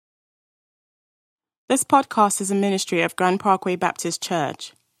This podcast is a ministry of Grand Parkway Baptist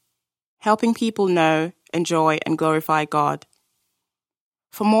Church, helping people know, enjoy, and glorify God.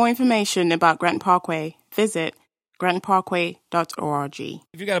 For more information about Grant Parkway, visit grantparkway.org.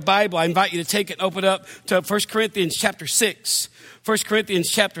 If you got a Bible, I invite you to take it and open up to 1 Corinthians chapter 6. 1 Corinthians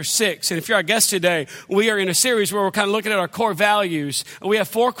chapter 6. And if you're our guest today, we are in a series where we're kind of looking at our core values. We have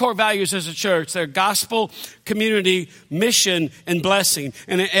 4 core values as a church. They're gospel, community, mission, and blessing.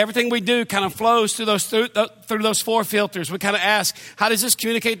 And everything we do kind of flows through those 4 filters. We kind of ask, how does this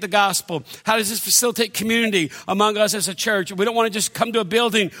communicate the gospel? How does this facilitate community among us as a church? We don't want to just come to a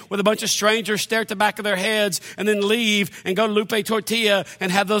building with a bunch of strangers, stare at the back of their heads, and then leave and go to Lupe Tortilla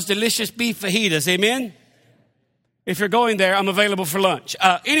and have those delicious beef fajitas. Amen? If you're going there, I'm available for lunch.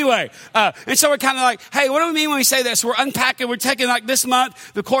 And so we're kind of like, hey, what do we mean when we say this? We're unpacking, we're taking like this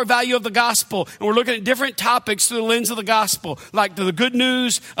month, the core value of the gospel, and we're looking at different topics through the lens of the gospel, like the good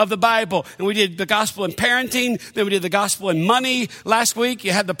news of the Bible. And we did the gospel in parenting, then we did the gospel in money. Last week,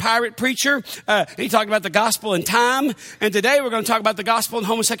 you had the pirate preacher. He talked about the gospel in time. And today, we're going to talk about the gospel in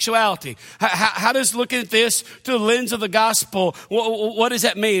homosexuality. How does looking at this through the lens of the gospel, what does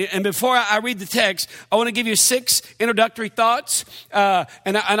that mean? And before I read the text, I want to give you 6 introductory thoughts,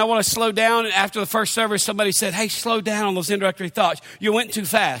 and I want to slow down. And after the first service, somebody said, hey, slow down on those introductory thoughts. You went too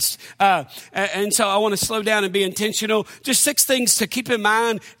fast. And so I want to slow down and be intentional. Just 6 things to keep in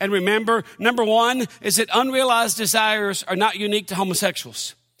mind and remember. Number 1 is that unrealized desires are not unique to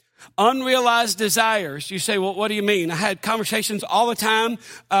homosexuals. Unrealized desires. You say, well, what do you mean? I had conversations all the time,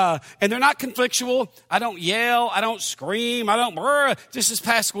 and they're not conflictual. I don't yell. I don't scream. I don't brr. Just this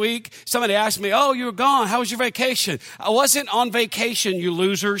past week, somebody asked me, oh, you were gone. How was your vacation? I wasn't on vacation, you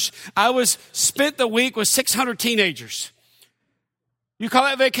losers. I spent the week with 600 teenagers. You call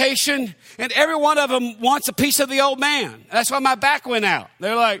that vacation? And every one of them wants a piece of the old man. That's why my back went out.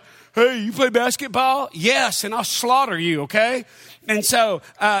 They're like, hey, you play basketball? Yes, and I'll slaughter you, okay? And so,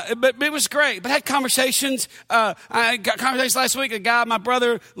 but it was great. But I had conversations. I got conversations last week. A guy, my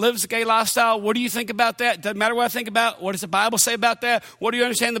brother, lives a gay lifestyle. What do you think about that? Doesn't matter what I think about. What does the Bible say about that? What do you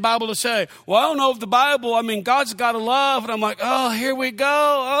understand the Bible to say? Well, I don't know if the Bible, God's a God of love. And I'm like, oh, here we go.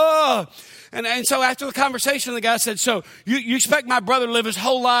 Oh. And so after the conversation, the guy said, so you expect my brother to live his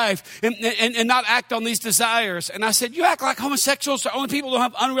whole life and not act on these desires? And I said, you act like homosexuals are only people who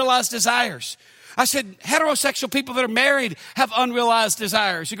have unrealized desires. I said, heterosexual people that are married have unrealized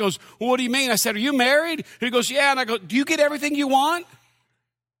desires. He goes, well, what do you mean? I said, are you married? He goes, yeah. And I go, do you get everything you want?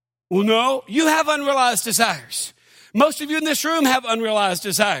 Well, no, you have unrealized desires. Most of you in this room have unrealized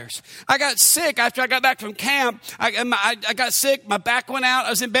desires. I got sick after I got back from camp. I got sick. My back went out. I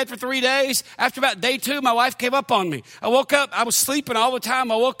was in bed for 3 days. After about day 2, my wife gave up on me. I woke up. I was sleeping all the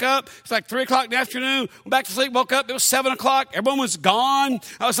time. I woke up. It's like 3 o'clock in the afternoon. Went back to sleep. Woke up. It was 7 o'clock. Everyone was gone.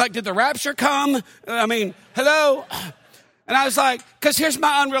 I was like, did the rapture come? Hello? And I was like, because here's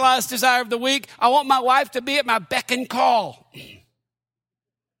my unrealized desire of the week. I want my wife to be at my beck and call.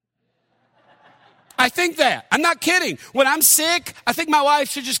 I think that. I'm not kidding. When I'm sick, I think my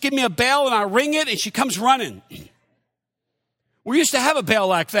wife should just give me a bell and I ring it and she comes running. We used to have a bell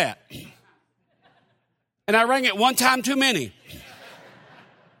like that. And I rang it one time too many.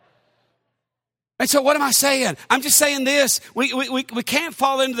 And so what am I saying? I'm just saying this. We can't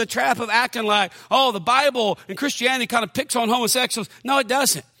fall into the trap of acting like, oh, the Bible and Christianity kind of picks on homosexuals. No, it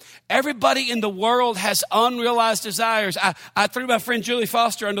doesn't. Everybody in the world has unrealized desires. I threw my friend Julie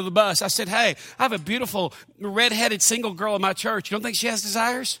Foster under the bus. I said, hey, I have a beautiful redheaded single girl in my church. You don't think she has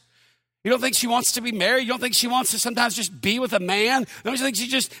desires? You don't think she wants to be married? You don't think she wants to sometimes just be with a man? Don't you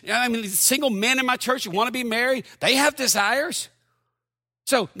think single men in my church who want to be married, they have desires?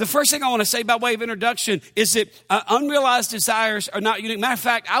 So the first thing I want to say by way of introduction is that unrealized desires are not unique. Matter of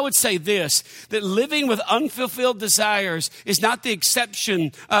fact, I would say this, that living with unfulfilled desires is not the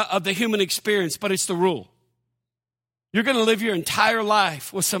exception of the human experience, but it's the rule. You're going to live your entire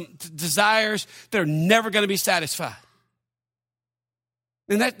life with some desires that are never going to be satisfied.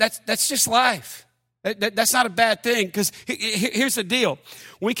 And that's just life. That's not a bad thing, because here's the deal.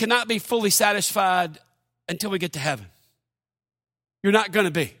 We cannot be fully satisfied until we get to heaven. You're not going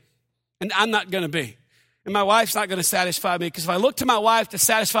to be. And I'm not going to be. And my wife's not going to satisfy me, because if I look to my wife to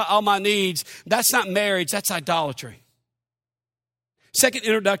satisfy all my needs, that's not marriage, that's idolatry. Second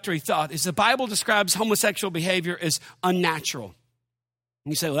introductory thought is the Bible describes homosexual behavior as unnatural.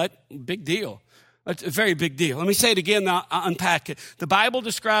 And you say, well, that's a big deal. That's a very big deal. Let me say it again, I'll unpack it. The Bible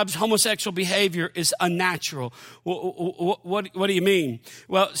describes homosexual behavior as unnatural. What do you mean?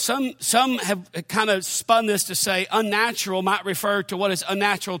 Well, some have kind of spun this to say unnatural might refer to what is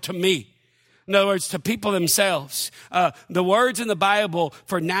unnatural to me. In other words, to people themselves. The words in the Bible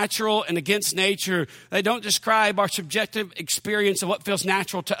for natural and against nature, they don't describe our subjective experience of what feels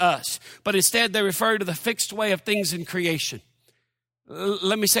natural to us, but instead they refer to the fixed way of things in creation.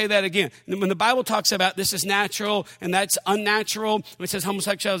 Let me say that again. When the Bible talks about this is natural and that's unnatural, when it says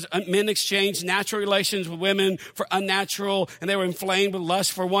homosexuals, men exchange natural relations with women for unnatural, and they were inflamed with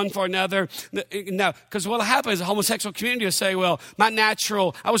lust for one for another. No, because what will happen is the homosexual community will say, well, my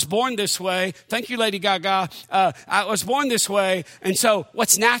natural, I was born this way. Thank you, Lady Gaga. I was born this way. And so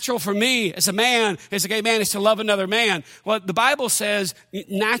what's natural for me as a man, as a gay man, is to love another man. Well, the Bible says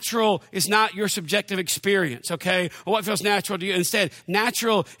natural is not your subjective experience, okay? Or what feels natural to you. Instead,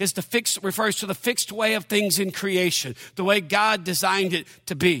 natural is refers to the fixed way of things in creation, the way God designed it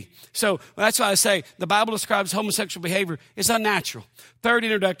to be. So that's why I say the Bible describes homosexual behavior as unnatural. Third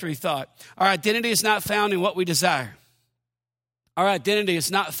introductory thought. Our identity is not found in what we desire. Our identity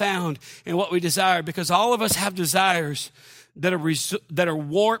is not found in what we desire because all of us have desires that are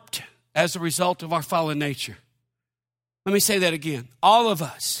warped as a result of our fallen nature. Let me say that again. All of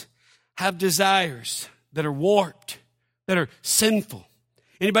us have desires that are warped, that are sinful.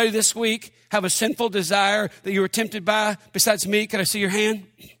 Anybody this week have a sinful desire that you were tempted by besides me? Can I see your hand?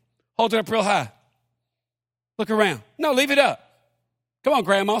 Hold it up real high. Look around. No, leave it up. Come on,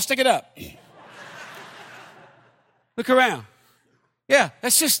 Grandma, stick it up. Look around. Yeah,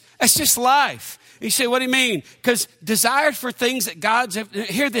 that's just life. You say, what do you mean? Because desire for things that God's,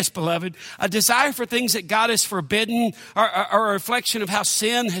 hear this, beloved, a desire for things that God has forbidden are a reflection of how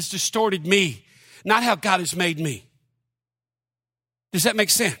sin has distorted me, not how God has made me. Does that make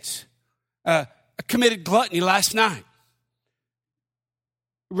sense? I committed gluttony last night.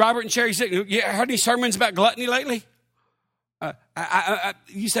 Robert and Sherry said, you heard any sermons about gluttony lately?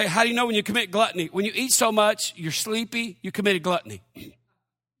 You say, how do you know when you commit gluttony? When you eat so much, you're sleepy, you committed gluttony.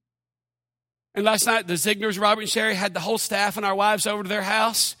 And last night, the Zigners, Robert and Sherry, had the whole staff and our wives over to their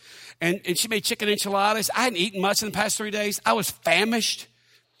house, and she made chicken enchiladas. I hadn't eaten much in the past 3 days. I was famished.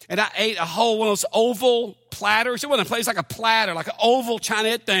 And I ate a whole one of those oval platters. It wasn't a plate, it was like a platter, like an oval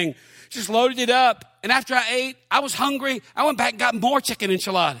Chinese thing. Just loaded it up. And after I ate, I was hungry. I went back and got more chicken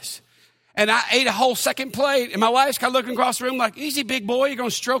enchiladas. And I ate a whole second plate. And my wife's kind of looking across the room like, easy, big boy, you're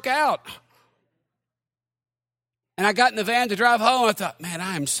going to stroke out. And I got in the van to drive home. I thought, man,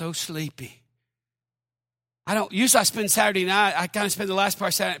 I am so sleepy. Usually I spend Saturday night, I kind of spend the last part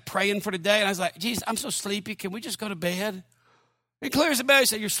of Saturday night praying for the day. And I was like, geez, I'm so sleepy. Can we just go to bed? It clears the bed. He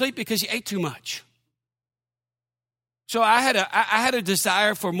said, you're sleepy because you ate too much. So I had a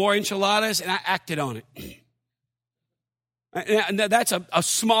desire for more enchiladas, and I acted on it. And that's a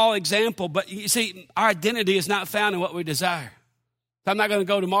small example, but you see, our identity is not found in what we desire. So I'm not going to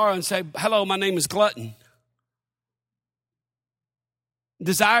go tomorrow and say, hello, my name is Glutton.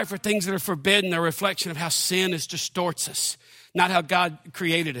 Desire for things that are forbidden are a reflection of how sin distorts us, not how God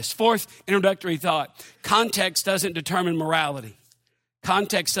created us. Fourth introductory thought, context doesn't determine morality.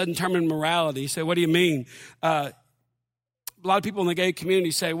 Context doesn't determine morality. You say, what do you mean? A lot of people in the gay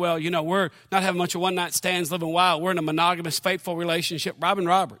community say, well, we're not having a bunch of one-night stands, living wild. We're in a monogamous, faithful relationship. Robin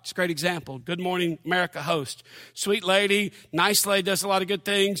Roberts, great example. Good Morning America host. Sweet lady, nice lady, does a lot of good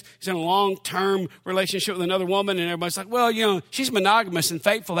things. She's in a long-term relationship with another woman, and everybody's like, well, she's monogamous and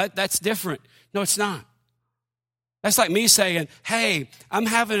faithful. That's different. No, it's not. That's like me saying, hey, I'm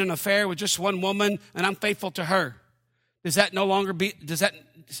having an affair with just one woman, and I'm faithful to her. Does that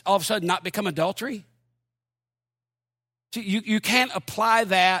all of a sudden not become adultery? You can't apply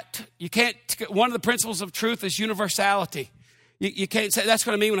that. You can't, one of the principles of truth is universality. You can't say, that's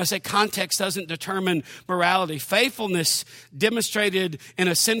what I mean when I say context doesn't determine morality. Faithfulness demonstrated in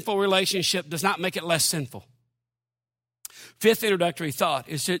a sinful relationship does not make it less sinful. Fifth introductory thought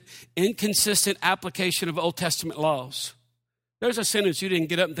is that inconsistent application of Old Testament laws. There's a sentence you didn't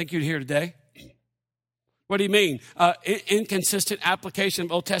get up and think you'd hear today. What do you mean? Inconsistent application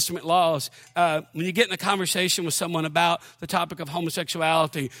of Old Testament laws. When you get in a conversation with someone about the topic of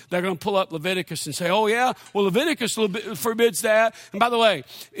homosexuality, they're going to pull up Leviticus and say, oh, yeah, well, Leviticus forbids that. And by the way,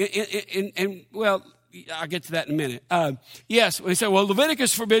 I'll get to that in a minute. Yes, we say, well,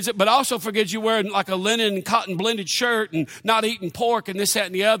 Leviticus forbids it, but also forbids you wearing like a linen and cotton blended shirt and not eating pork and this, that,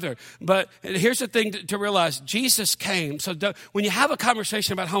 and the other. But here's the thing to realize. Jesus came. So when you have a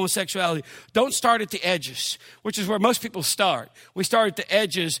conversation about homosexuality, don't start at the edges, which is where most people start. We start at the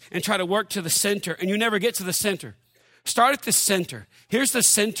edges and try to work to the center, and you never get to the center. Start at the center. Here's the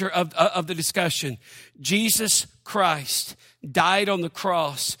center of the discussion. Jesus Christ died on the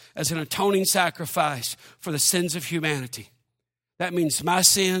cross as an atoning sacrifice for the sins of humanity. That means my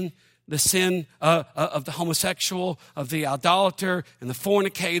sin, the sin of the homosexual, of the idolater, and the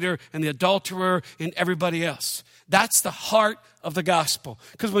fornicator, and the adulterer, and everybody else. That's the heart of the gospel.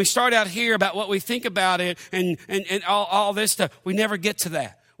 Because when we start out here about what we think about it and all this stuff, we never get to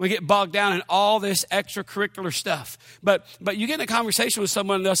that. We get bogged down in all this extracurricular stuff. But you get in a conversation with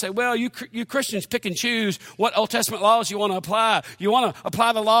someone and they'll say, well, you Christians pick and choose what Old Testament laws you want to apply. You want to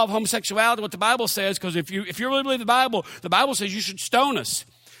apply the law of homosexuality, what the Bible says, because if you really believe the Bible says you should stone us.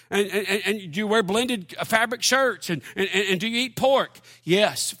 And do you wear blended fabric shirts? And do you eat pork?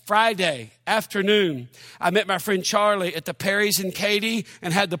 Yes. Friday afternoon, I met my friend Charlie at the Perry's in Katy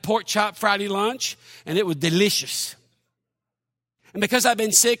and had the pork chop Friday lunch, and it was delicious. And because I've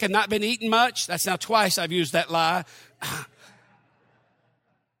been sick and not been eating much, that's now twice I've used that lie,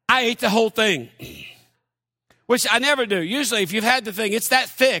 I ate the whole thing, which I never do. Usually if you've had the thing, it's that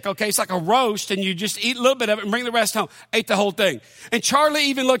thick, okay? It's like a roast, and you just eat a little bit of it and bring the rest home. Ate the whole thing. And Charlie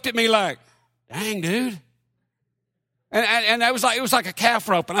even looked at me like, dang, dude. And it was like a calf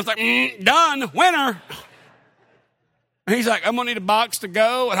rope. And I was like, done, winner. And he's like, I'm going to need a box to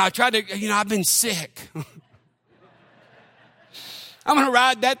go. And I tried to, I've been sick. I'm going to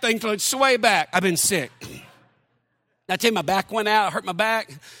ride that thing till it's sway back. I've been sick. I tell you, my back went out. I hurt my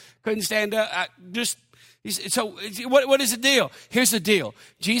back. Couldn't stand up. So what is the deal? Here's the deal.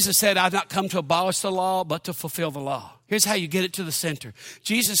 Jesus said, I've not come to abolish the law, but to fulfill the law. Here's how you get it to the center.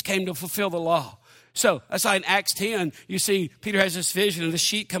 Jesus came to fulfill the law. So that's why in Acts 10, you see Peter has this vision of the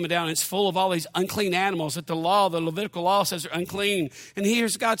sheet coming down. And it's full of all these unclean animals that the Levitical law says are unclean. And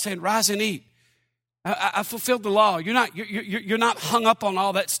here's God saying, rise and eat. I fulfilled the law. You're not hung up on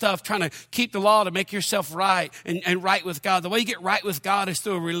all that stuff, trying to keep the law to make yourself right and right with God. The way you get right with God is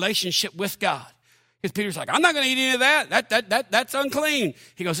through a relationship with God. Because Peter's like, I'm not going to eat any of that. That's unclean.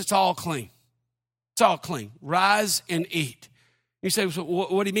 He goes, it's all clean. It's all clean. Rise and eat. You say, so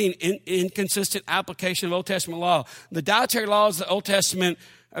what do you mean? Inconsistent application of Old Testament law. The dietary laws of the Old Testament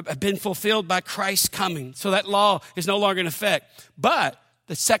have been fulfilled by Christ's coming. So that law is no longer in effect. But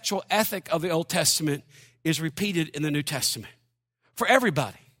the sexual ethic of the Old Testament is repeated in the New Testament for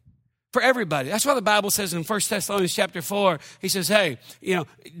everybody. For everybody. That's why the Bible says in 1 Thessalonians chapter 4, he says, hey,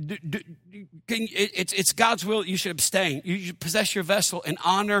 it's God's will that you should abstain. You should possess your vessel in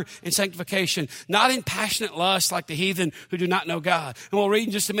honor and sanctification, not in passionate lust like the heathen who do not know God. And we'll read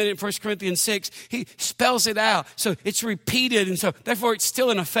in just a minute in 1 Corinthians 6, he spells it out. So it's repeated, and so therefore it's still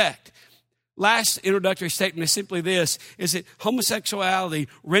in effect. Last introductory statement is simply this, is that homosexuality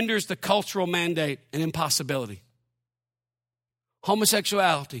renders the cultural mandate an impossibility.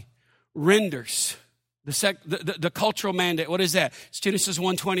 Homosexuality renders the cultural mandate. What is that? It's Genesis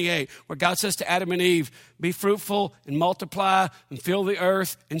 1:28, where God says to Adam and Eve, be fruitful and multiply and fill the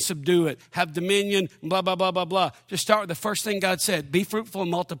earth and subdue it. Have dominion and blah, blah, blah, blah, blah. Just start with the first thing God said, be fruitful and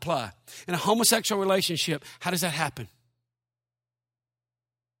multiply. In a homosexual relationship, how does that happen?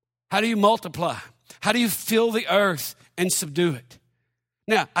 How do you multiply? How do you fill the earth and subdue it?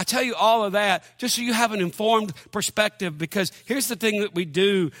 Now, I tell you all of that just so you have an informed perspective, because here's the thing that we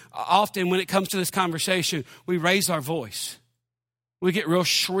do often when it comes to this conversation. We raise our voice. We get real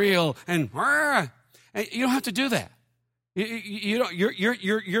shrill and you don't have to do that.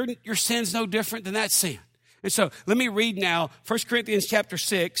 Your sin's no different than that sin. And so let me read now 1 Corinthians chapter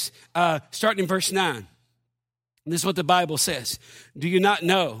 6, starting in verse 9. This is what the Bible says. Do you not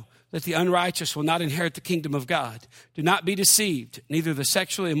know that the unrighteous will not inherit the kingdom of God? Do not be deceived. Neither the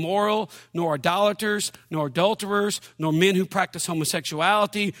sexually immoral, nor idolaters, nor adulterers, nor men who practice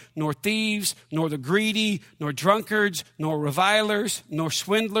homosexuality, nor thieves, nor the greedy, nor drunkards, nor revilers, nor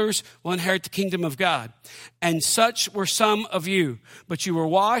swindlers will inherit the kingdom of God. And such were some of you. But you were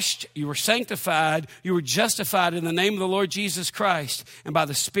washed, you were sanctified, you were justified in the name of the Lord Jesus Christ and by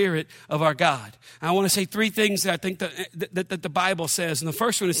the Spirit of our God. And I want to say three things that I think that the Bible says. And the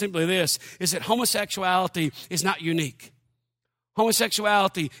first one is simply this, is that homosexuality is not unique.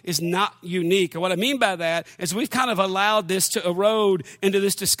 Homosexuality is not unique. And what I mean by that is we've kind of allowed this to erode into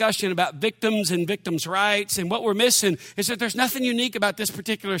this discussion about victims and victims' rights. And what we're missing is that there's nothing unique about this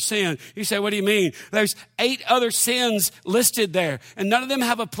particular sin. You say, what do you mean? There's 8 other sins listed there. And none of them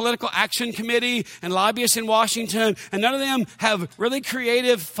have a political action committee and lobbyists in Washington. And none of them have really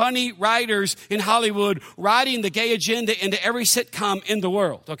creative, funny writers in Hollywood writing the gay agenda into every sitcom in the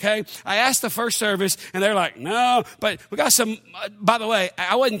world, okay? I asked the first service, and they're like, no, but we got some... By the way,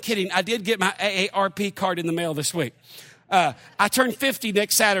 I wasn't kidding. I did get my AARP card in the mail this week. I turn 50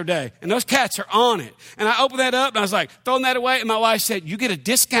 next Saturday, and those cats are on it. And I opened that up, and I was like, throwing that away. And my wife said, you get a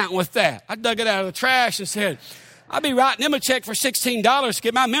discount with that. I dug it out of the trash and said, I'll be writing them a check for $16 to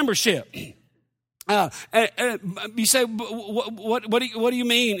get my membership. You say, what do you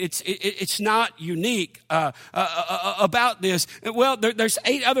mean? It's not unique about this. Well, there's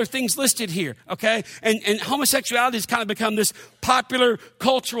 8 other things listed here, okay? And homosexuality has kind of become this popular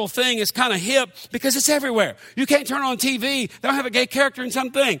cultural thing. It's kind of hip because it's everywhere. You can't turn on TV. They don't have a gay character in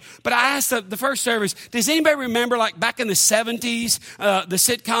something. But I asked the first service, does anybody remember like back in the 70s, the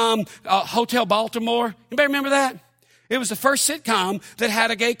sitcom Hotel Baltimore? Anybody remember that? It was the first sitcom that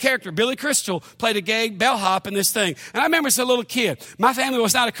had a gay character. Billy Crystal played a gay bellhop in this thing. And I remember as a little kid, my family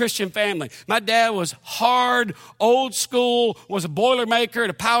was not a Christian family. My dad was hard, old school, was a boilermaker at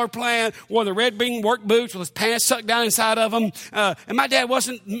a power plant, wore the red bean work boots with his pants sucked down inside of them. And my dad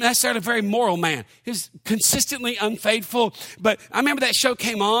wasn't necessarily a very moral man. He was consistently unfaithful. But I remember that show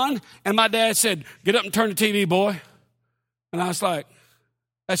came on, and my dad said, "Get up and turn the TV, boy." And I was like,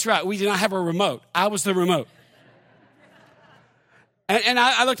 that's right, we did not have a remote. I was the remote. And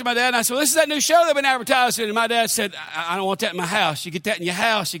I looked at my dad and I said, well, this is that new show they've been advertising. And my dad said, I don't want that in my house. You get that in your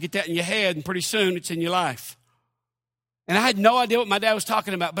house, you get that in your head, and pretty soon it's in your life. And I had no idea what my dad was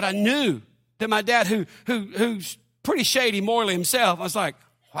talking about, but I knew that my dad, who's pretty shady morally himself, I was like,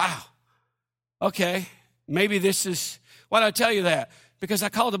 wow, okay, maybe this is, why did I tell you that? Because I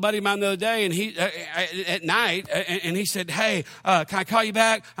called a buddy of mine the other day, and he at night, and he said, "Hey, can I call you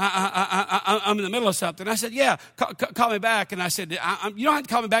back? I'm in the middle of something." I said, "Yeah, call me back." And I said, "You don't have to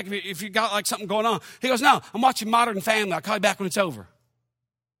call me back if you got like something going on." He goes, "No, I'm watching Modern Family. I'll call you back when it's over."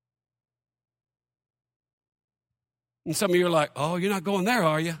 And some of you are like, "Oh, you're not going there,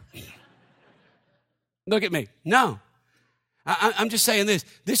 are you?" Look at me. No. I'm just saying this.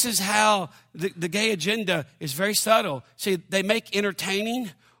 This is how the gay agenda is very subtle. See, they make entertaining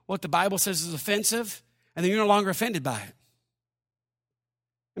what the Bible says is offensive, and then you're no longer offended by it.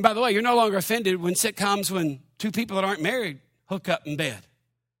 And by the way, you're no longer offended when sitcoms, when 2 people that aren't married hook up in bed.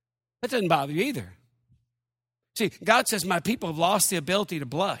 That doesn't bother you either. See, God says, my people have lost the ability to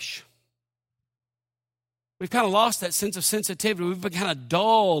blush. We've kind of lost that sense of sensitivity. We've been kind of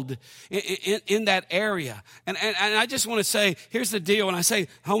dulled in that area. And I just want to say, here's the deal. When I say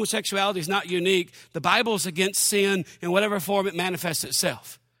homosexuality is not unique, the Bible is against sin in whatever form it manifests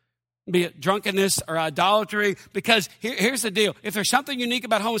itself, be it drunkenness or idolatry. Because here's the deal. If there's something unique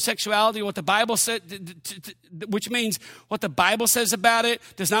about homosexuality, what the Bible said, which means what the Bible says about it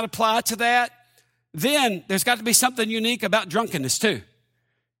does not apply to that, then there's got to be something unique about drunkenness too.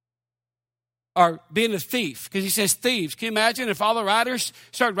 Or being a thief, because he says thieves. Can you imagine if all the writers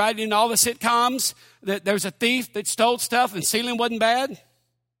started writing in all the sitcoms that there's a thief that stole stuff and stealing wasn't bad?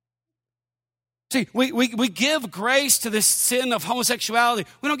 See, we give grace to this sin of homosexuality.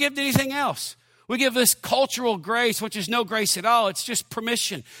 We don't give to anything else. We give this cultural grace, which is no grace at all. It's just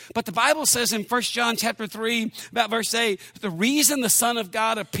permission. But the Bible says in 1 John chapter 3, about verse 8, the reason the Son of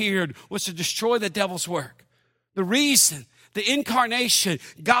God appeared was to destroy the devil's work. The reason. The incarnation,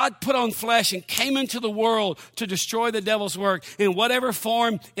 God put on flesh and came into the world to destroy the devil's work in whatever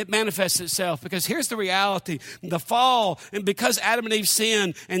form it manifests itself. Because here's the reality. The fall, and because Adam and Eve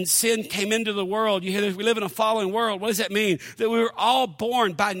sinned and sin came into the world, you hear that we live in a fallen world. What does that mean? That we were all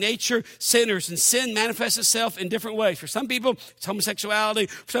born by nature sinners, and sin manifests itself in different ways. For some people, it's homosexuality.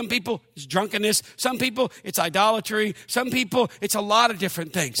 For some people, it's drunkenness. Some people, it's idolatry. Some people, it's a lot of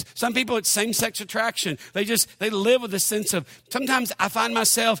different things. Some people, it's same-sex attraction. They live with a sense of, sometimes I find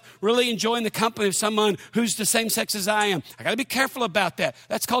myself really enjoying the company of someone who's the same sex as I am. I got to be careful about that.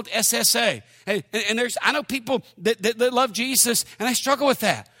 That's called SSA. And I know people that love Jesus, and they struggle with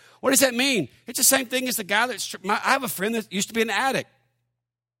that. What does that mean? It's the same thing as the guy I have a friend that used to be an addict.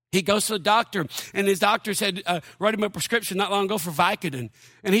 He goes to the doctor, and his doctor said, wrote him a prescription not long ago for Vicodin.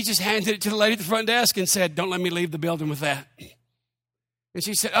 And he just handed it to the lady at the front desk and said, "Don't let me leave the building with that." And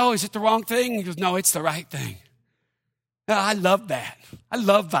she said, "Oh, is it the wrong thing?" He goes, "No, it's the right thing." I love that. I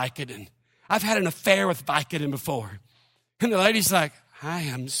love Vicodin. I've had an affair with Vicodin before. And the lady's like, "I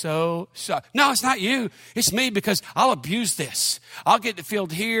am so sorry." "No, it's not you. It's me, because I'll abuse this. I'll get it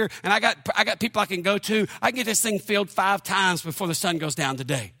filled here, and I got people I can go to. I can get this thing filled 5 times before the sun goes down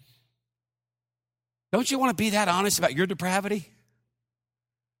today." Don't you want to be that honest about your depravity?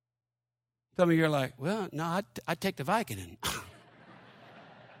 Some of you are like, "Well, no, I'd take the Vicodin."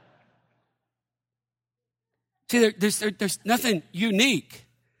 See, there's nothing unique.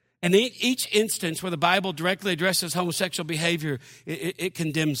 And in each instance where the Bible directly addresses homosexual behavior, it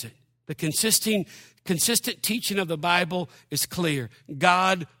condemns it. The consistent teaching of the Bible is clear.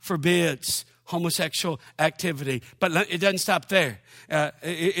 God forbids homosexual activity. But it doesn't stop there.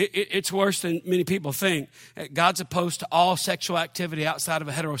 It's worse than many people think. God's opposed to all sexual activity outside of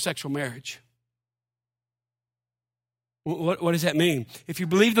a heterosexual marriage. What does that mean? If you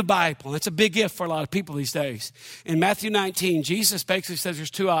believe the Bible, that's a big if for a lot of people these days. In Matthew 19, Jesus basically says there's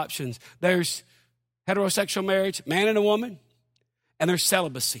two options. There's heterosexual marriage, man and a woman, and there's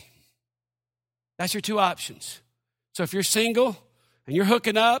celibacy. That's your two options. So if you're single and you're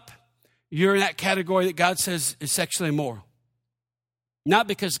hooking up, you're in that category that God says is sexually immoral. Not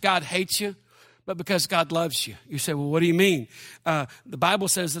because God hates you, but because God loves you. You say, well, what do you mean? The Bible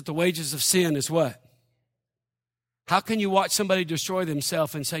says that the wages of sin is what? How can you watch somebody destroy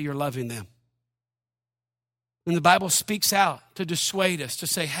themselves and say you're loving them? And the Bible speaks out to dissuade us, to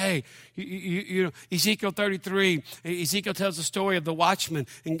say, hey, you know, Ezekiel 33, Ezekiel tells the story of the watchman,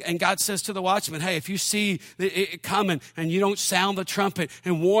 and God says to the watchman, hey, if you see it coming and you don't sound the trumpet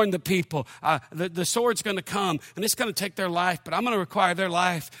and warn the people, the sword's going to come and it's going to take their life, but I'm going to require their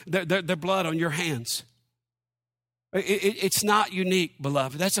life, their blood on your hands. It's not unique,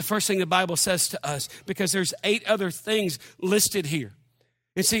 beloved. That's the first thing the Bible says to us, because there's 8 other things listed here.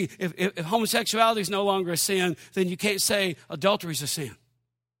 And see, if homosexuality is no longer a sin, then you can't say adultery is a sin.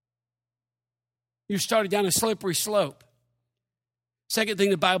 You started down a slippery slope. Second thing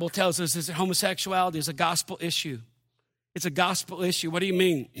the Bible tells us is that homosexuality is a gospel issue. It's a gospel issue. What do you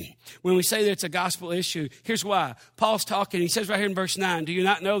mean? When we say that it's a gospel issue, here's why. Paul's talking. He says right here in verse 9, do you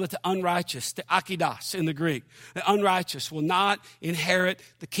not know that the unrighteous, the akidos in the Greek, the unrighteous will not inherit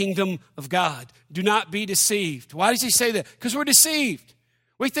the kingdom of God? Do not be deceived. Why does he say that? Because we're deceived.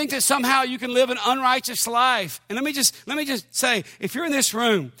 We think that somehow you can live an unrighteous life. And let me just say, if you're in this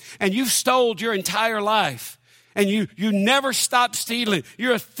room and you've stole your entire life, and you never stop stealing.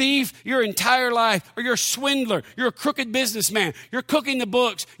 You're a thief your entire life, or you're a swindler. You're a crooked businessman. You're cooking the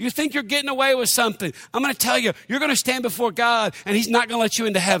books. You think you're getting away with something. I'm going to tell you, you're going to stand before God, and he's not going to let you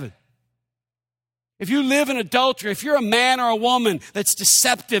into heaven. If you live in adultery, if you're a man or a woman that's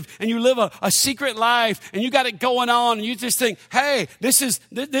deceptive and you live a secret life and you got it going on and you just think, hey, this is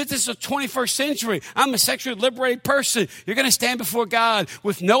the 21st century. I'm a sexually liberated person. You're going to stand before God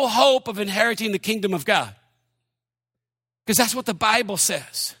with no hope of inheriting the kingdom of God. Because that's what the Bible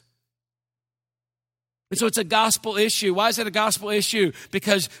says. And so it's a gospel issue. Why is it a gospel issue?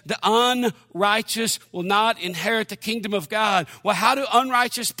 Because the unrighteous will not inherit the kingdom of God. Well, how do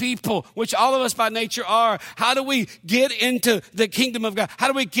unrighteous people, which all of us by nature are, how do we get into the kingdom of God? How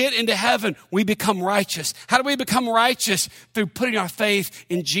do we get into heaven? We become righteous. How do we become righteous? Through putting our faith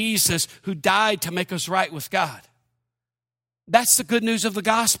in Jesus, who died to make us right with God. That's the good news of the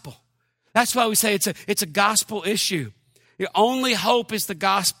gospel. That's why we say it's a gospel issue. The only hope is the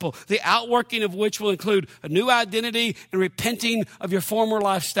gospel, the outworking of which will include a new identity and repenting of your former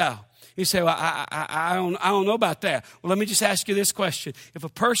lifestyle. You say, well, I don't know about that. Well, let me just ask you this question. If a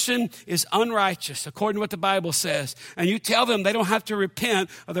person is unrighteous, according to what the Bible says, and you tell them they don't have to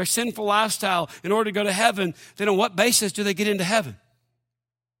repent of their sinful lifestyle in order to go to heaven, then on what basis do they get into heaven?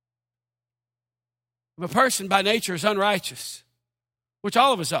 If a person by nature is unrighteous, which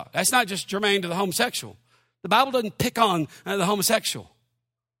all of us are, that's not just germane to the homosexual. The Bible doesn't pick on the homosexual.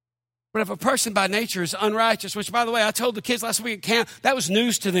 But if a person by nature is unrighteous, which, by the way, I told the kids last week at camp, that was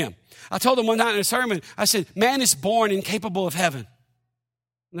news to them. I told them one night in a sermon, I said, man is born incapable of heaven.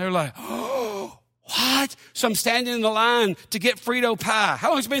 And they're like, oh, what? So I'm standing in the line to get Frito pie. How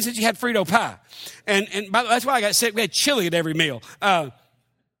long has it been since you had Frito pie? And by the way, that's why I got sick. We had chili at every meal. And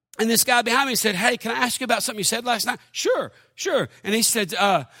this guy behind me said, hey, can I ask you about something you said last night? Sure. And he said,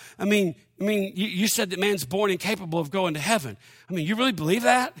 you said that man's born incapable of going to heaven. You really believe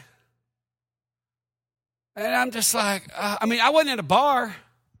that? And I'm just like, I wasn't at a bar.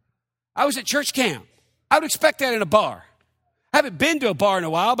 I was at church camp. I would expect that in a bar. I haven't been to a bar in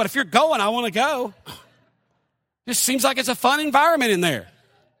a while, but if you're going, I want to go. Just seems like it's a fun environment in there.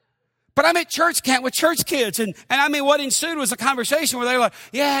 But I'm at church camp with church kids, and what ensued was a conversation where they were like,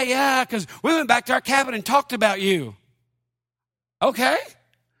 yeah, because we went back to our cabin and talked about you. Okay.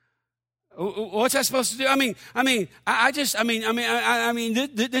 What's that supposed to do? It's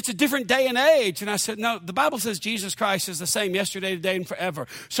a different day and age. And I said, no, the Bible says Jesus Christ is the same yesterday, today, and forever.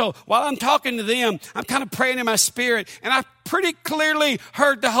 So while I'm talking to them, I'm kind of praying in my spirit, and I pretty clearly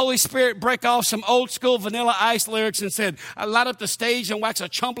heard the Holy Spirit break off some old school Vanilla Ice lyrics and said, I light up the stage and wax a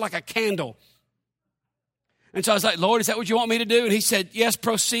chump like a candle. And so I was like, Lord, is that what you want me to do? And he said, yes,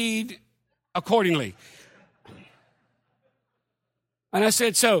 proceed accordingly. And I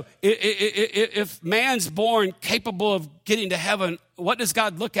said, so if man's born capable of getting to heaven, what does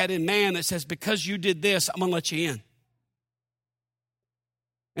God look at in man that says, because you did this, I'm going to let you in?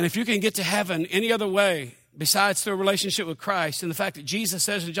 And if you can get to heaven any other way besides through a relationship with Christ, and the fact that Jesus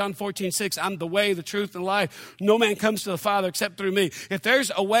says in John 14:6, I'm the way, the truth, and the life. No man comes to the Father except through me. If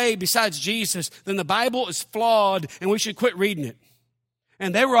there's a way besides Jesus, then the Bible is flawed and we should quit reading it.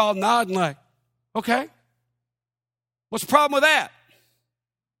 And they were all nodding like, okay, what's the problem with that?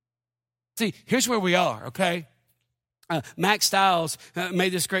 See, here's where we are, okay? Max Stiles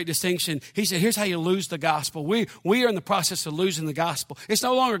made this great distinction. He said, here's how you lose the gospel. We are in the process of losing the gospel. It's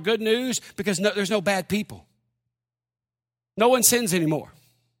no longer good news because there's no bad people. No one sins anymore.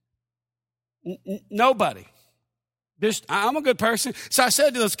 Nobody. I'm a good person. So I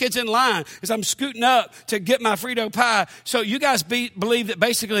said to those kids in line as I'm scooting up to get my Frito pie, so you guys believe that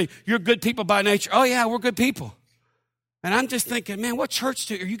basically you're good people by nature. Oh, yeah, we're good people. And I'm just thinking, man, what church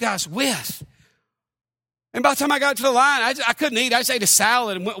are you guys with? And by the time I got to the line, I couldn't eat. I just ate a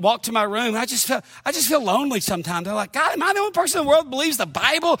salad and walked to my room. And I just feel lonely sometimes. They're like, God, am I the only person in the world that believes the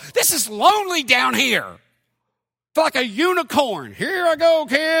Bible? This is lonely down here. I feel like a unicorn. Here I go,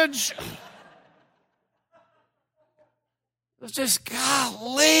 kids. It's just,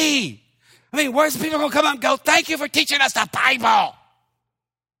 golly. I mean, where's the people going to come up and go, thank you for teaching us the Bible?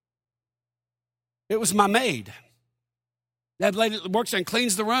 It was my maid. That lady that works there and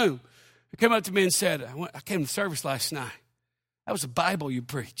cleans the room. He came up to me and said, I came to service last night. That was the Bible you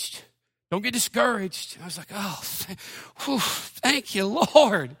preached. Don't get discouraged. I was like, oh, thank you,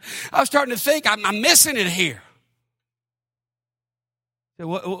 Lord. I was starting to think, I'm missing it here.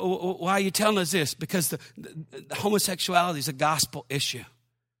 Why are you telling us this? Because the homosexuality is a gospel issue.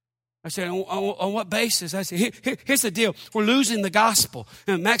 I said, on what basis? I said, here's the deal. We're losing the gospel.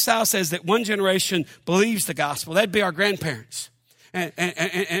 And Max Stiles says that one generation believes the gospel. That'd be our grandparents.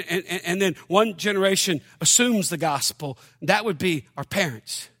 And then one generation assumes the gospel. That would be our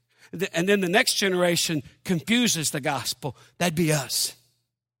parents. And then the next generation confuses the gospel. That'd be us.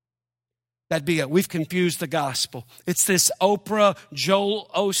 We've confused the gospel. It's this Oprah, Joel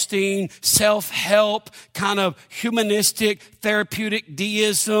Osteen, self-help, kind of humanistic, therapeutic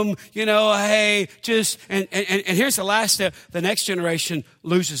deism. And here's the last step. The next generation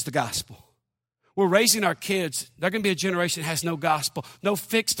loses the gospel. We're raising our kids. They're going to be a generation that has no gospel, no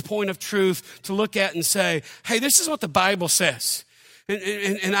fixed point of truth to look at and say, hey, this is what the Bible says.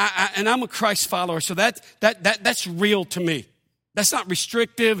 And I'm a Christ follower, so that's real to me. That's not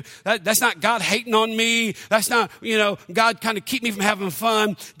restrictive. That's not God hating on me. That's not, God kind of keep me from having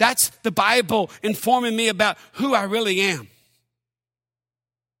fun. That's the Bible informing me about who I really am.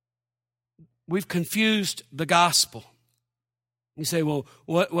 We've confused the gospel. You say, well,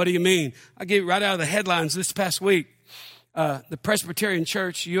 what do you mean? I gave it right out of the headlines this past week. The Presbyterian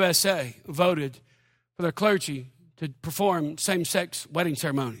Church USA voted for their clergy to perform same-sex wedding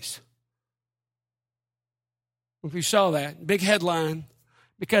ceremonies. If you saw that, big headline,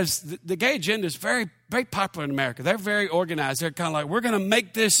 because the gay agenda is very, very popular in America. They're very organized. They're kind of like, we're going to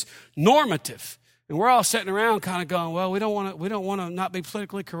make this normative. And we're all sitting around kind of going, well, we don't want to not be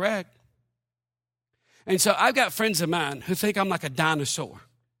politically correct. And so I've got friends of mine who think I'm like a dinosaur.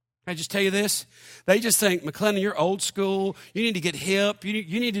 Can I just tell you this? They just think, McLennan, you're old school. You need to get hip.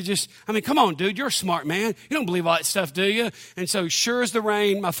 You need to just, come on, dude, you're a smart man. You don't believe all that stuff, do you? And so sure as the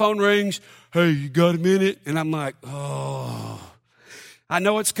rain, my phone rings. Hey, you got a minute? And I'm like, oh, I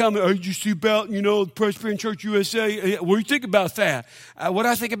know it's coming. Oh, did you see about, the Presbyterian Church USA? What do you think about that? What do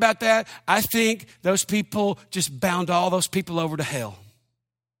I think about that? I think those people just bound all those people over to hell.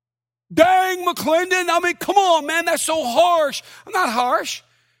 Dang, McClendon. Come on, man, that's so harsh. I'm not harsh.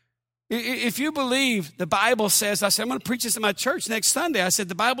 If you believe, the Bible says, I said, I'm going to preach this in my church next Sunday. I said,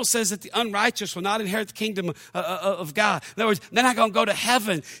 the Bible says that the unrighteous will not inherit the kingdom of God. In other words, they're not going to go to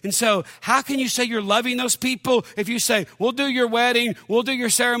heaven. And so how can you say you're loving those people if you say, we'll do your wedding, we'll do your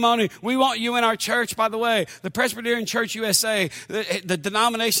ceremony, we want you in our church? By the way, the Presbyterian Church USA, the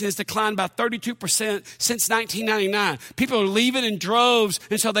denomination has declined by 32% since 1999. People are leaving in droves,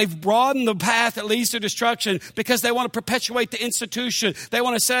 and so they've broadened the path that leads to destruction because they want to perpetuate the institution. They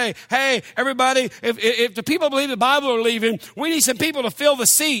want to say, hey, everybody, if the people believe the Bible are leaving, we need some people to fill the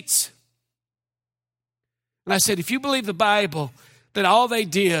seats. And I said, if you believe the Bible, then all they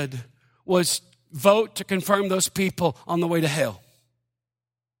did was vote to confirm those people on the way to hell.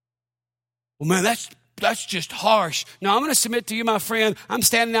 Well, man, that's just harsh. No, I'm going to submit to you, my friend. I'm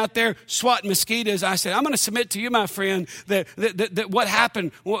standing out there swatting mosquitoes. I said, I'm going to submit to you, my friend, that what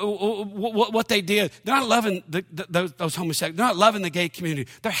happened, what they did. They're not loving those homosexuals. They're not loving the gay community.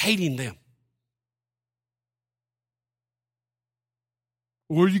 They're hating them.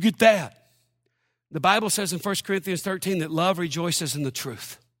 Where do you get that? The Bible says in 1 Corinthians 13 that love rejoices in the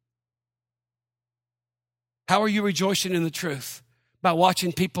truth. How are you rejoicing in the truth? By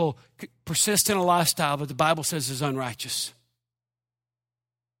watching people persist in a lifestyle that the Bible says is unrighteous?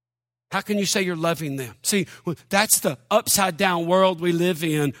 How can you say you're loving them? See, that's the upside down world we live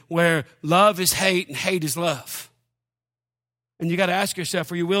in, where love is hate and hate is love. And you got to ask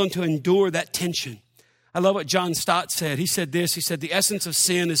yourself, are you willing to endure that tension? I love what John Stott said. He said this, he said, the essence of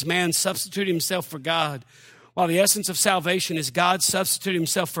sin is man substituting himself for God, while the essence of salvation is God substituting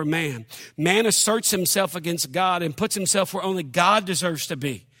himself for man. Man asserts himself against God and puts himself where only God deserves to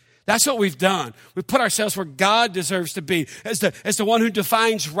be. That's what we've done. We put ourselves where God deserves to be, as the one who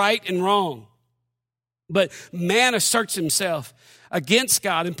defines right and wrong. But man asserts himself against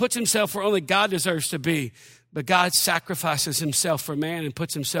God and puts himself where only God deserves to be. But God sacrifices himself for man and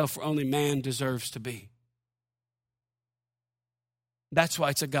puts himself where only man deserves to be. That's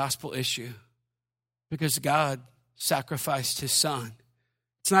why it's a gospel issue, because God sacrificed his son.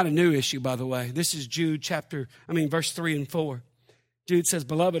 It's not a new issue, by the way. This is Jude verse 3 and 4. Jude says,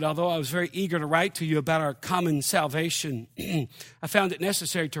 beloved, although I was very eager to write to you about our common salvation, I found it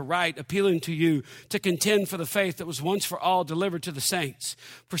necessary to write, appealing to you to contend for the faith that was once for all delivered to the saints.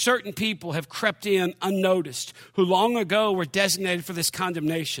 For certain people have crept in unnoticed, who long ago were designated for this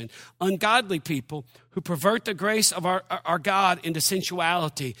condemnation. Ungodly people who pervert the grace of our God into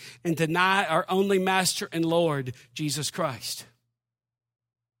sensuality and deny our only Master and Lord, Jesus Christ.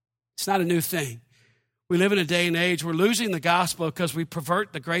 It's not a new thing. We live in a day and age, we're losing the gospel because we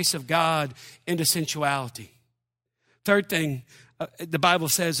pervert the grace of God into sensuality. Third thing the Bible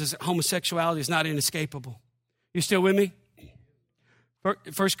says is that homosexuality is not inescapable. You still with me? 1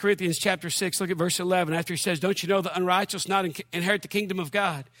 Corinthians chapter 6, look at verse 11. After he says, don't you know the unrighteous not inherit the kingdom of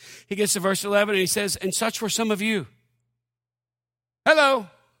God? He gets to verse 11 and he says, and such were some of you. Hello.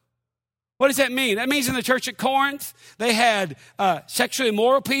 What does that mean? That means in the church at Corinth, they had sexually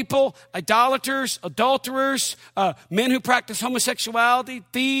immoral people, idolaters, adulterers, men who practice homosexuality,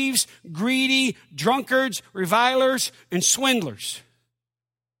 thieves, greedy, drunkards, revilers, and swindlers.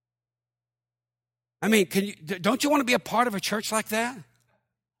 I mean, don't you want to be a part of a church like that?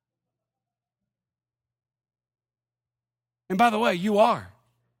 And by the way, you are.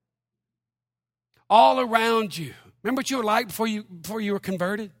 All around you. Remember what you were like before you were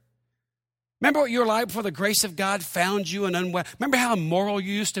converted? Remember what you were like before the grace of God found you and unwell? Remember how immoral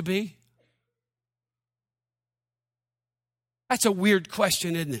you used to be? That's a weird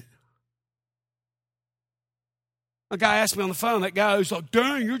question, isn't it? A guy asked me on the phone, that guy who's like,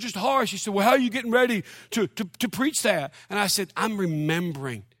 dang, you're just harsh. He said, well, how are you getting ready to preach that? And I said, I'm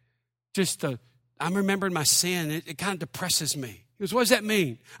remembering my sin. It kind of depresses me. He goes, what does that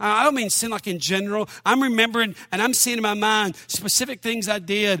mean? I don't mean sin like in general. I'm remembering and I'm seeing in my mind specific things I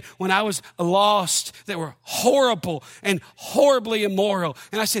did when I was lost that were horrible and horribly immoral.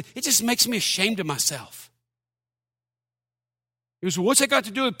 And I said, it just makes me ashamed of myself. He goes, well, what's that got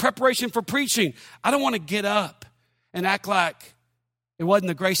to do with preparation for preaching? I don't want to get up and act like it wasn't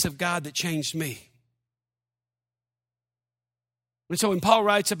the grace of God that changed me. And so when Paul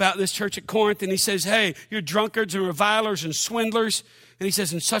writes about this church at Corinth and he says, hey, you're drunkards and revilers and swindlers. And he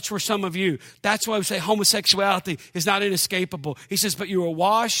says, and such were some of you. That's why we say homosexuality is not inescapable. He says, but you were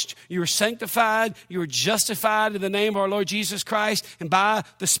washed, you were sanctified, you were justified in the name of our Lord Jesus Christ and by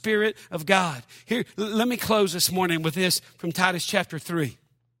the Spirit of God. Here, let me close this morning with this from Titus chapter 3.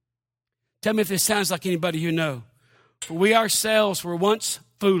 Tell me if this sounds like anybody you know. For we ourselves were once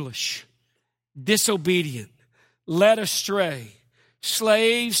foolish, disobedient, led astray,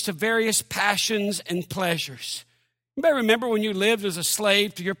 slaves to various passions and pleasures. Anybody remember when you lived as a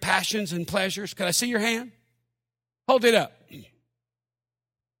slave to your passions and pleasures? Can I see your hand? Hold it up.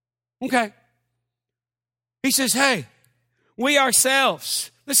 Okay. He says, hey, we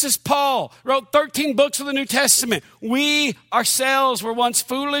ourselves, this is Paul, wrote 13 books of the New Testament. We ourselves were once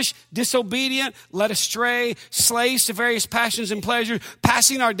foolish, disobedient, led astray, slaves to various passions and pleasures,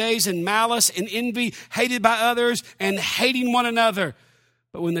 passing our days in malice and envy, hated by others and hating one another.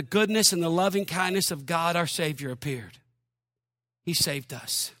 But when the goodness and the loving kindness of God, our Savior, appeared, he saved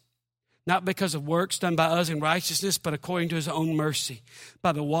us. Not because of works done by us in righteousness, but according to his own mercy,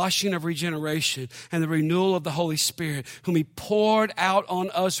 by the washing of regeneration and the renewal of the Holy Spirit, whom he poured out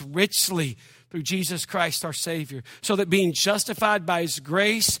on us richly through Jesus Christ our Savior, so that being justified by his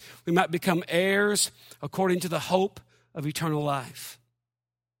grace, we might become heirs according to the hope of eternal life.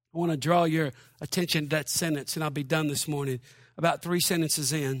 I want to draw your attention to that sentence, and I'll be done this morning, about 3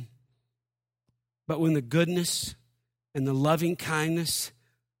 sentences in. But when the goodness and the loving kindness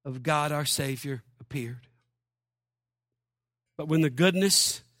of God our Savior appeared. But when the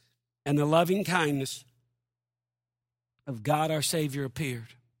goodness and the loving kindness of God our Savior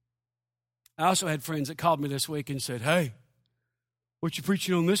appeared. I also had friends that called me this week and said, hey, what you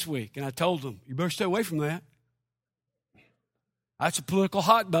preaching on this week? And I told them, you better stay away from that. That's a political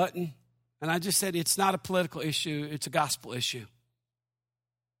hot button. And I just said, it's not a political issue, it's a gospel issue.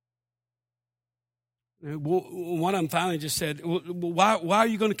 One of them finally just said, why are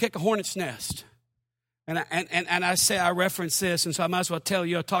you going to kick a hornet's nest? And I reference this, and so I might as well tell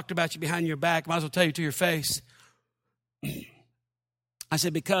you, I talked about you behind your back, I might as well tell you to your face. I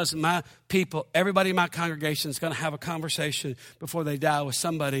said, because my people, everybody in my congregation is going to have a conversation before they die with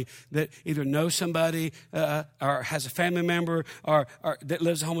somebody that either knows somebody or has a family member or that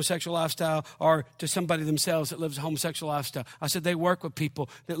lives a homosexual lifestyle, or to somebody themselves that lives a homosexual lifestyle. I said, they work with people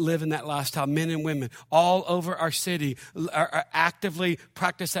that live in that lifestyle, men and women, all over our city are actively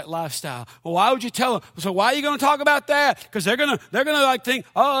practice that lifestyle. Well, why would you tell them? So why are you going to talk about that? Because they're going to like think,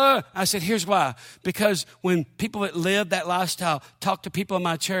 I said, here's why. Because when people that live that lifestyle talk to people in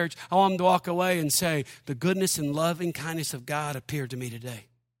my church, I want them to walk away and say, the goodness and loving kindness of God appeared to me today.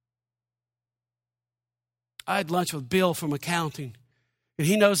 I had lunch with Bill from accounting, and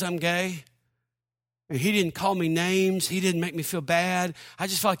he knows I'm gay, and he didn't call me names. He didn't make me feel bad. I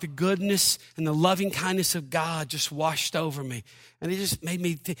just felt like the goodness and the loving kindness of God just washed over me, and it just made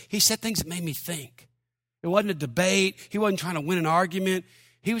me think. He said things that made me think. It wasn't a debate. He wasn't trying to win an argument.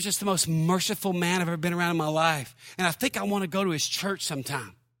 He was just the most merciful man I've ever been around in my life. And I think I want to go to his church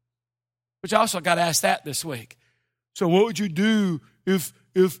sometime. Which I also got asked that this week. So what would you do if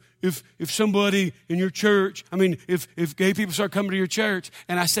somebody in your church, if gay people start coming to your church?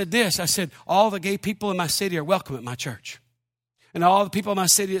 And I said this, all the gay people in my city are welcome at my church. And all the people in my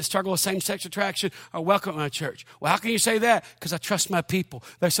city that struggle with same-sex attraction are welcome at my church. Well, how can you say that? Because I trust my people.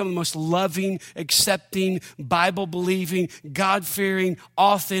 They're some of the most loving, accepting, Bible-believing, God-fearing,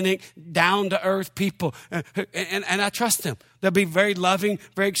 authentic, down-to-earth people. And I trust them. They'll be very loving,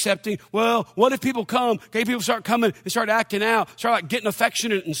 very accepting. Well, what if people come, gay people start coming and start acting out, start like getting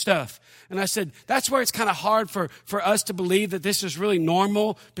affectionate and stuff? And I said, that's where it's kind of hard for us to believe that this is really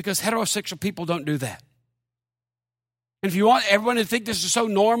normal, because heterosexual people don't do that. And if you want everyone to think this is so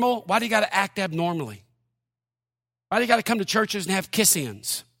normal, why do you got to act abnormally? Why do you got to come to churches and have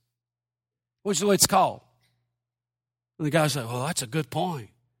kiss-ins? Which is what it's called. And the guy's like, well, that's a good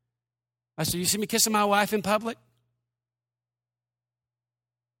point. I said, you see me kissing my wife in public?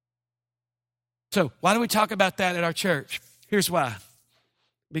 So why do we talk about that at our church? Here's why.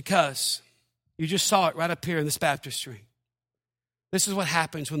 Because you just saw it right up here in this baptistry. This is what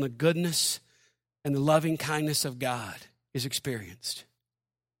happens when the goodness and the loving kindness of God is experienced.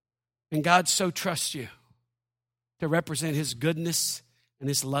 And God so trusts you to represent his goodness and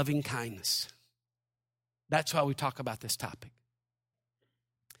his loving kindness. That's why we talk about this topic.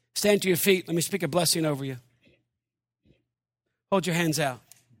 Stand to your feet. Let me speak a blessing over you. Hold your hands out.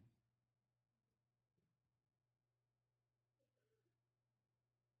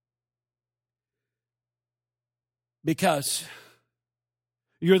 Because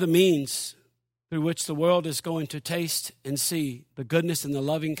you're the means through which the world is going to taste and see the goodness and the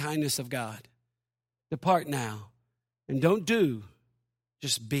loving kindness of God. Depart now and don't do,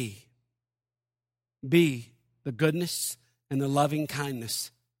 just be. Be the goodness and the loving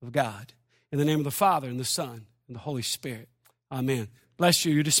kindness of God. In the name of the Father and the Son and the Holy Spirit. Amen. Bless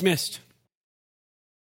you. You're dismissed.